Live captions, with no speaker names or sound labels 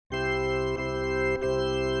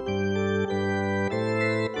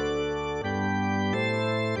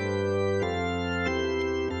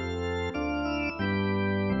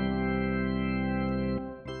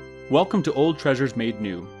Welcome to Old Treasures Made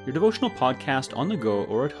New, your devotional podcast on the go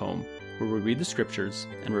or at home, where we read the scriptures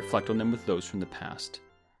and reflect on them with those from the past.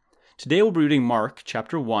 Today we'll be reading Mark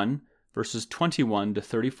chapter 1, verses 21 to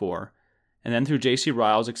 34, and then through J.C.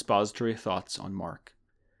 Ryle's expository thoughts on Mark.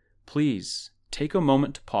 Please take a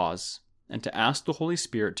moment to pause and to ask the Holy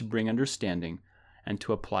Spirit to bring understanding and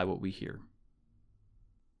to apply what we hear.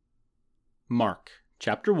 Mark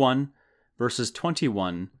chapter 1, verses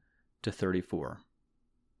 21 to 34.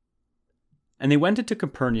 And they went into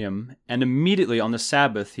Capernaum, and immediately on the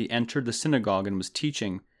Sabbath he entered the synagogue and was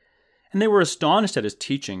teaching. And they were astonished at his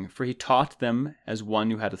teaching, for he taught them as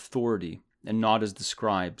one who had authority, and not as the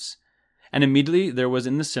scribes. And immediately there was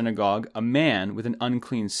in the synagogue a man with an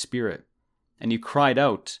unclean spirit. And he cried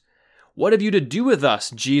out, "What have you to do with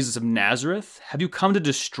us, Jesus of Nazareth? Have you come to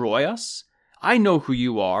destroy us? I know who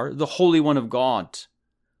you are, the Holy One of God."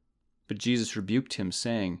 But Jesus rebuked him,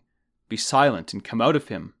 saying, "Be silent and come out of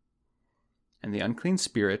him." And the unclean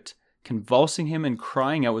spirit, convulsing him and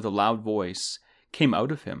crying out with a loud voice, came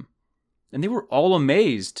out of him. And they were all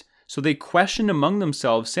amazed, so they questioned among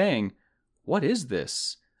themselves, saying, "What is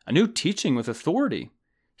this? A new teaching with authority.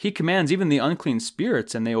 He commands even the unclean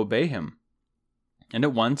spirits, and they obey him." And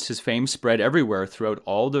at once his fame spread everywhere throughout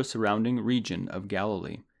all the surrounding region of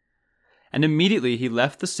Galilee. And immediately he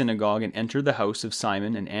left the synagogue and entered the house of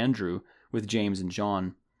Simon and Andrew with James and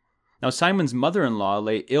John. Now Simon's mother-in-law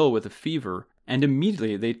lay ill with a fever, and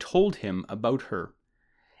immediately they told him about her.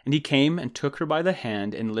 And he came and took her by the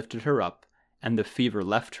hand and lifted her up, and the fever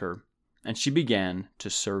left her, and she began to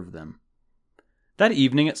serve them. That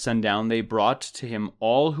evening at sundown they brought to him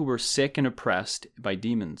all who were sick and oppressed by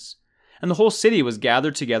demons. And the whole city was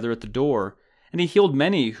gathered together at the door, and he healed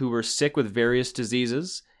many who were sick with various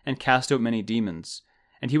diseases, and cast out many demons.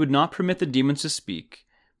 And he would not permit the demons to speak,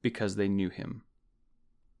 because they knew him.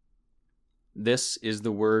 This is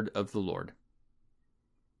the word of the Lord.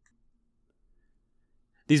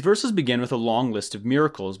 These verses begin with a long list of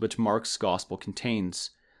miracles which Mark's gospel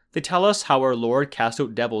contains. They tell us how our Lord cast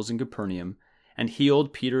out devils in Capernaum and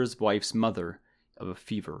healed Peter's wife's mother of a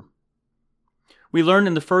fever. We learn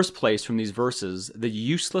in the first place from these verses the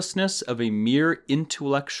uselessness of a mere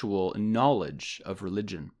intellectual knowledge of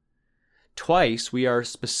religion. Twice we are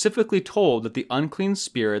specifically told that the unclean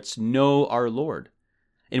spirits know our Lord.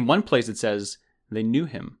 In one place it says, they knew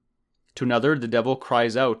him. To another, the devil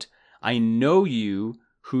cries out, "I know you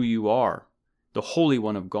who you are, the Holy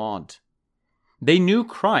One of God." They knew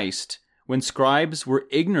Christ when scribes were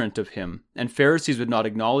ignorant of him and Pharisees would not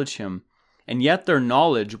acknowledge him, and yet their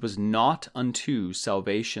knowledge was not unto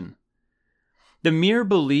salvation. The mere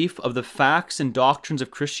belief of the facts and doctrines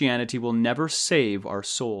of Christianity will never save our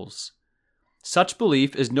souls. Such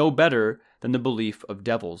belief is no better than the belief of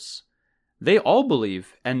devils. They all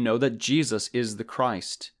believe and know that Jesus is the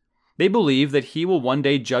Christ. They believe that he will one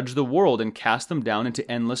day judge the world and cast them down into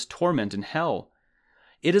endless torment in hell.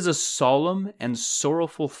 It is a solemn and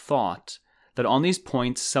sorrowful thought that on these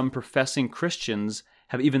points some professing Christians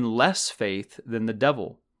have even less faith than the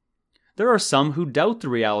devil. There are some who doubt the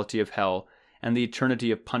reality of hell and the eternity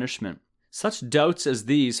of punishment. Such doubts as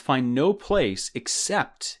these find no place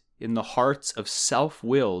except in the hearts of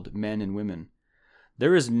self-willed men and women.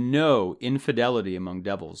 There is no infidelity among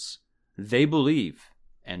devils. They believe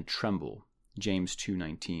and tremble. James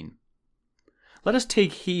 2:19. Let us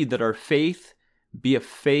take heed that our faith be a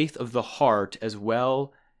faith of the heart as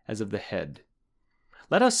well as of the head.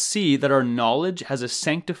 Let us see that our knowledge has a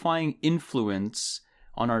sanctifying influence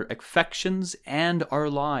on our affections and our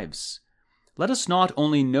lives. Let us not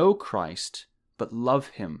only know Christ, but love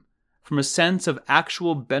him, from a sense of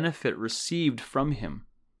actual benefit received from him.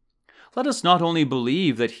 Let us not only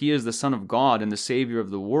believe that he is the Son of God and the Savior of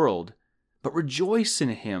the world, but rejoice in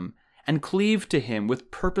him and cleave to him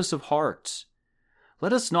with purpose of heart.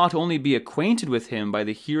 Let us not only be acquainted with him by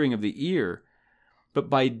the hearing of the ear, but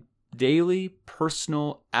by daily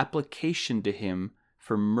personal application to him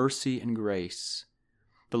for mercy and grace.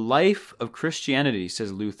 The life of Christianity,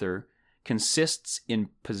 says Luther, consists in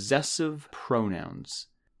possessive pronouns.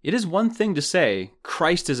 It is one thing to say,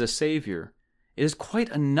 Christ is a Savior. It is quite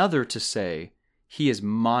another to say, he is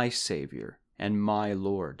my Savior and my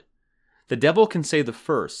Lord. The devil can say the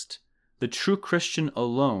first. The true Christian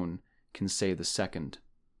alone can say the second.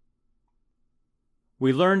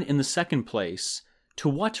 We learn in the second place to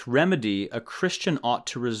what remedy a Christian ought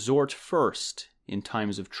to resort first in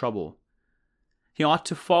times of trouble. He ought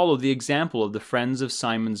to follow the example of the friends of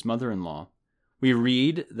Simon's mother-in-law. We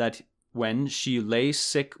read that when she lay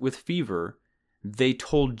sick with fever, they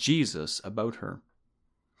told Jesus about her.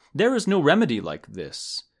 There is no remedy like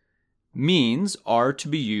this. Means are to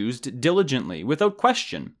be used diligently, without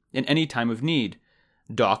question, in any time of need.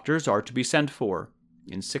 Doctors are to be sent for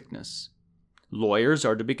in sickness. Lawyers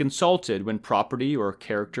are to be consulted when property or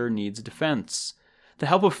character needs defense. The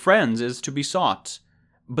help of friends is to be sought.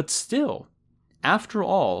 But still, after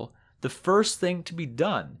all, the first thing to be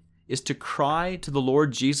done is to cry to the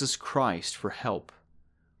Lord Jesus Christ for help.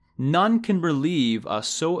 None can relieve us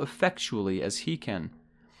so effectually as he can.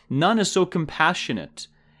 None is so compassionate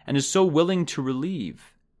and is so willing to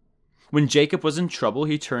relieve. When Jacob was in trouble,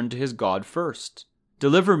 he turned to his God first.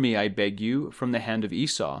 Deliver me, I beg you, from the hand of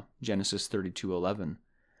Esau, Genesis 32:11.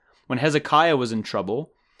 When Hezekiah was in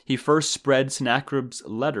trouble, he first spread Sennacherib's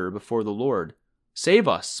letter before the Lord. Save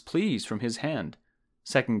us, please, from his hand,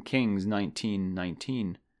 2 Kings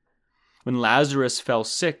 19:19. When Lazarus fell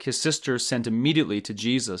sick, his sisters sent immediately to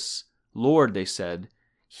Jesus. Lord, they said,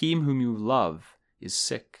 he whom you love is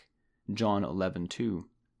sick, John 11:2.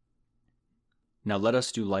 Now let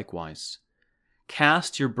us do likewise.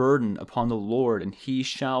 Cast your burden upon the Lord, and he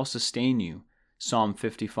shall sustain you, Psalm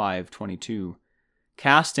 55:22.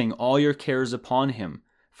 Casting all your cares upon him,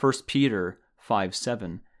 1 Peter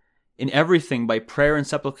 5:7. In everything, by prayer and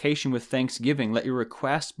supplication with thanksgiving, let your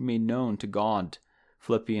requests be made known to God,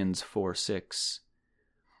 Philippians 4:6.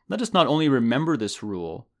 Let us not only remember this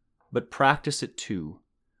rule, but practice it too.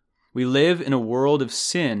 We live in a world of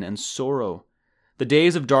sin and sorrow. The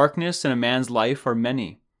days of darkness in a man's life are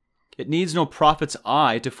many. It needs no prophet's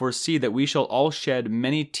eye to foresee that we shall all shed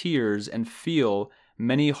many tears and feel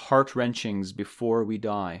many heart-wrenchings before we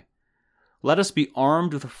die. Let us be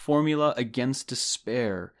armed with a formula against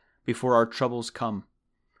despair before our troubles come.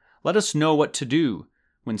 Let us know what to do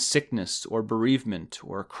when sickness or bereavement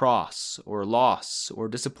or cross or loss or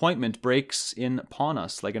disappointment breaks in upon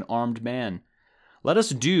us like an armed man. Let us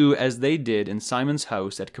do as they did in Simon's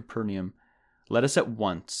house at Capernaum. Let us at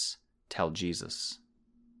once tell Jesus.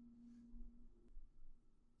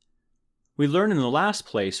 We learn in the last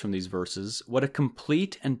place from these verses what a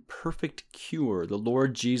complete and perfect cure the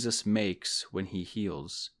Lord Jesus makes when he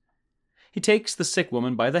heals. He takes the sick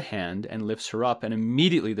woman by the hand and lifts her up, and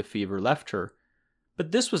immediately the fever left her.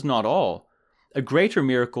 But this was not all. A greater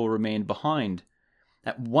miracle remained behind.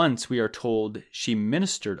 At once, we are told, she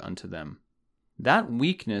ministered unto them. That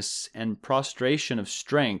weakness and prostration of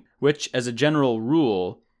strength, which, as a general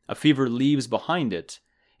rule, a fever leaves behind it,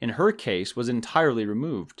 in her case was entirely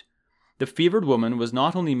removed. The fevered woman was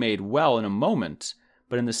not only made well in a moment,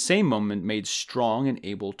 but in the same moment made strong and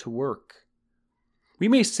able to work. We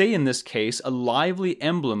may say in this case a lively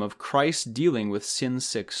emblem of Christ's dealing with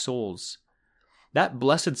sin-sick souls. That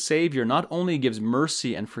blessed Savior not only gives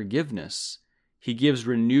mercy and forgiveness, he gives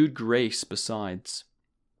renewed grace besides.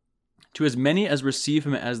 To as many as receive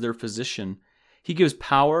him as their physician, he gives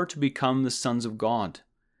power to become the sons of God.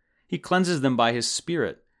 He cleanses them by his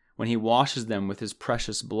Spirit when he washes them with his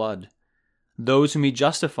precious blood. Those whom he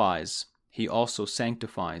justifies, he also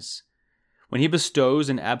sanctifies. When he bestows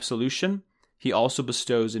an absolution, he also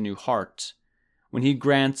bestows a new heart. When he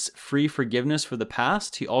grants free forgiveness for the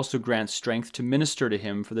past, he also grants strength to minister to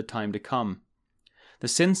him for the time to come. The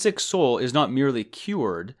sin-sick soul is not merely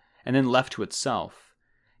cured and then left to itself.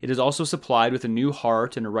 It is also supplied with a new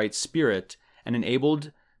heart and a right spirit, and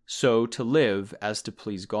enabled so to live as to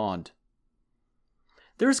please God.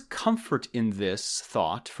 There is comfort in this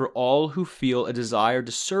thought for all who feel a desire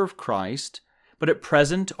to serve Christ, but at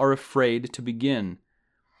present are afraid to begin.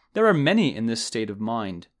 There are many in this state of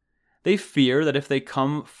mind. They fear that if they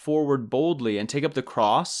come forward boldly and take up the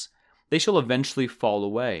cross, they shall eventually fall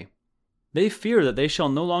away. They fear that they shall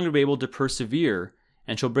no longer be able to persevere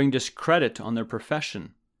and shall bring discredit on their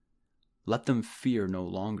profession. Let them fear no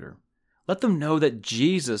longer. Let them know that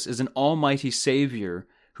Jesus is an almighty Savior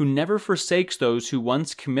who never forsakes those who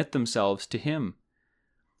once commit themselves to him.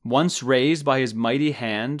 Once raised by his mighty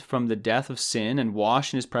hand from the death of sin and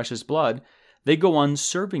washed in his precious blood, they go on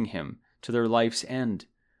serving him to their life's end.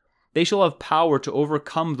 They shall have power to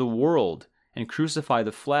overcome the world and crucify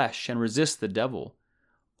the flesh and resist the devil.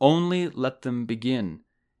 Only let them begin,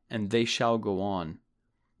 and they shall go on.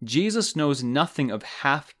 Jesus knows nothing of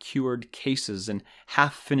half-cured cases and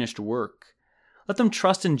half-finished work. Let them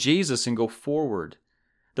trust in Jesus and go forward.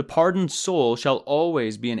 The pardoned soul shall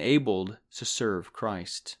always be enabled to serve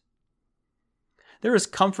Christ. There is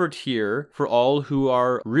comfort here for all who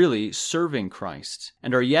are really serving Christ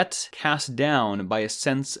and are yet cast down by a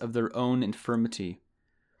sense of their own infirmity.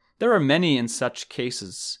 There are many in such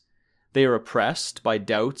cases. They are oppressed by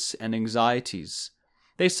doubts and anxieties.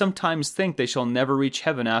 They sometimes think they shall never reach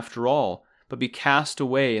heaven after all, but be cast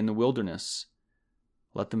away in the wilderness.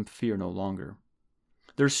 Let them fear no longer.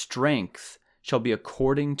 Their strength shall be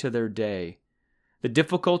according to their day. The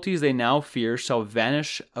difficulties they now fear shall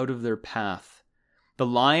vanish out of their path. The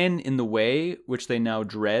lion in the way which they now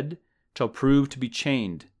dread shall prove to be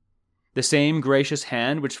chained. The same gracious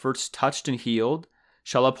hand which first touched and healed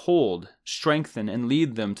shall uphold, strengthen, and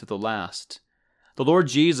lead them to the last. The Lord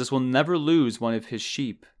Jesus will never lose one of his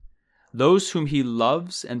sheep. Those whom he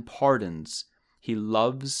loves and pardons, he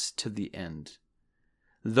loves to the end.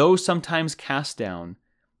 Though sometimes cast down,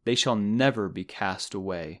 they shall never be cast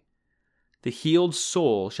away. The healed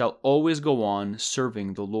soul shall always go on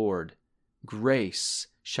serving the Lord. Grace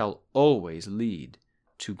shall always lead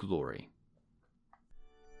to glory.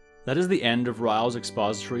 That is the end of Ryle's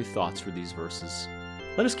expository thoughts for these verses.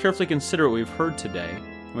 Let us carefully consider what we've heard today,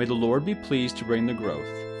 and may the Lord be pleased to bring the growth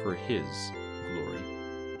for his glory.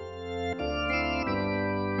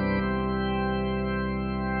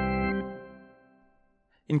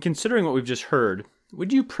 In considering what we've just heard,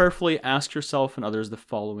 would you prayerfully ask yourself and others the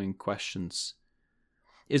following questions?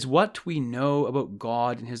 Is what we know about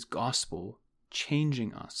God and his gospel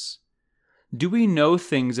changing us? Do we know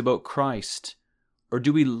things about Christ, or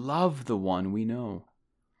do we love the one we know?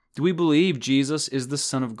 Do we believe Jesus is the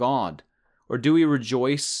Son of God, or do we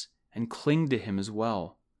rejoice and cling to him as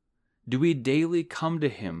well? Do we daily come to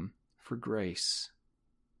him for grace?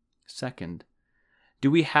 Second, do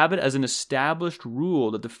we have it as an established rule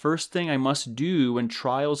that the first thing I must do when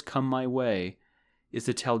trials come my way is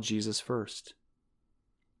to tell Jesus first?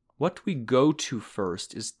 What we go to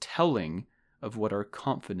first is telling of what our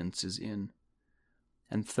confidence is in.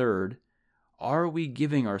 And third, are we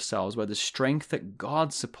giving ourselves by the strength that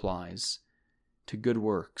God supplies to good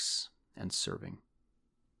works and serving?